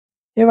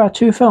Here are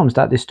two films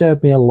that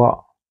disturb me a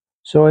lot.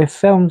 So if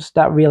films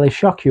that really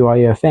shock you are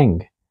your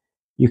thing,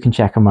 you can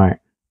check them out.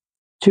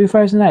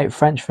 2008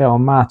 French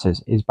film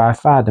Martyrs is by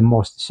far the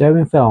most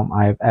disturbing film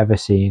I have ever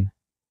seen.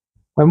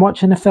 When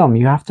watching the film,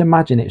 you have to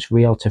imagine it's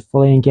real to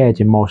fully engage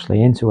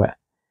emotionally into it,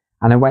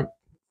 and I went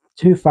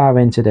too far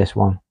into this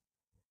one.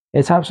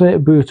 It's absolutely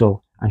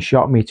brutal and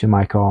shocked me to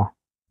my core.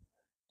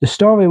 The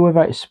story,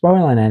 without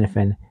spoiling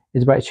anything,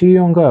 is about two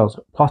young girls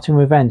plotting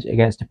revenge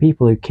against the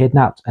people who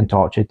kidnapped and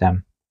tortured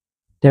them.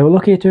 They were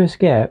lucky to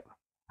escape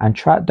and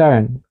track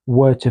down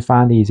where to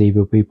find these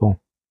evil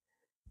people.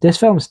 This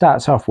film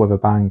starts off with a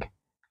bang.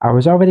 I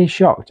was already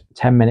shocked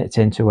 10 minutes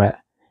into it,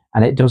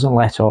 and it doesn't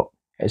let up.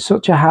 It's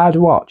such a hard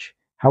watch,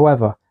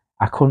 however,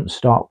 I couldn't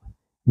stop.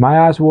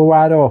 My eyes were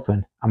wide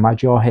open and my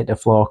jaw hit the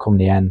floor come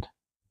the end.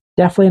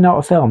 Definitely not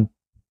a film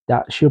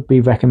that should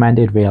be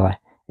recommended really.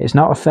 It's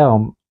not a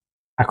film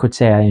I could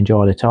say I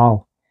enjoyed at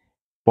all,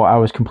 but I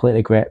was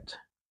completely gripped.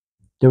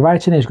 The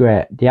writing is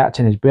great, the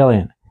acting is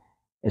brilliant.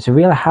 It's a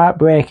really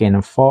heartbreaking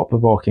and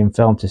thought-provoking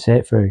film to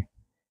sit through.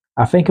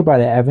 I think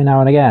about it every now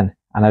and again,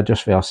 and I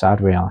just feel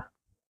sad really.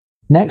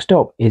 Next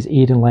up is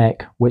Eden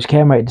Lake, which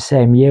came out the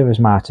same year as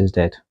Martyrs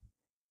did.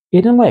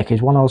 Eden Lake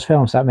is one of those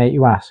films that make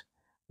you ask,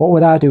 what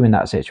would I do in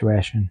that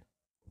situation?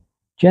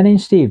 Jenny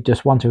and Steve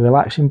just want a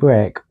relaxing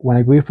break when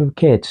a group of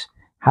kids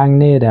hang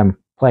near them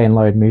playing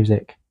loud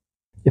music.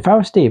 If I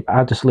was Steve,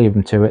 I'd just leave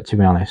them to it, to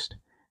be honest.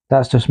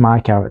 That's just my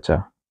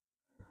character.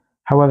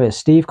 However,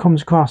 Steve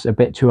comes across a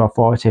bit too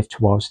authoritative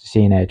towards the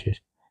teenagers,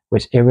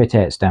 which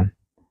irritates them.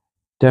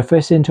 Their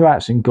first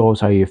interaction goes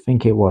how you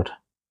think it would.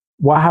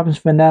 What happens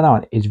from then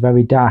on is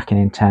very dark and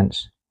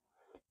intense.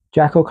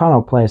 Jack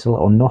O'Connell plays a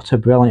little nutter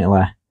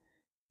brilliantly.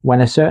 When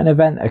a certain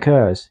event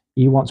occurs,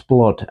 he wants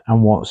blood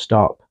and won't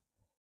stop.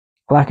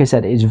 Like I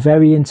said, it's a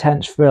very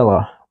intense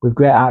thriller with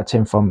great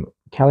acting from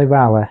Kelly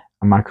Riley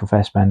and Michael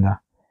Fassbender.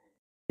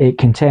 It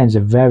contains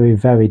a very,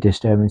 very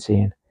disturbing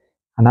scene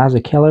and has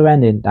a killer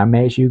ending that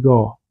makes you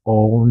go,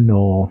 oh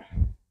no.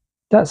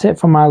 That's it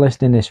for my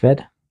list in this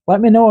vid. Let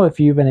me know if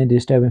you've any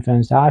disturbing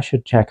films that I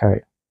should check out.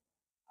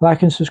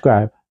 Like and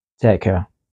subscribe. Take care.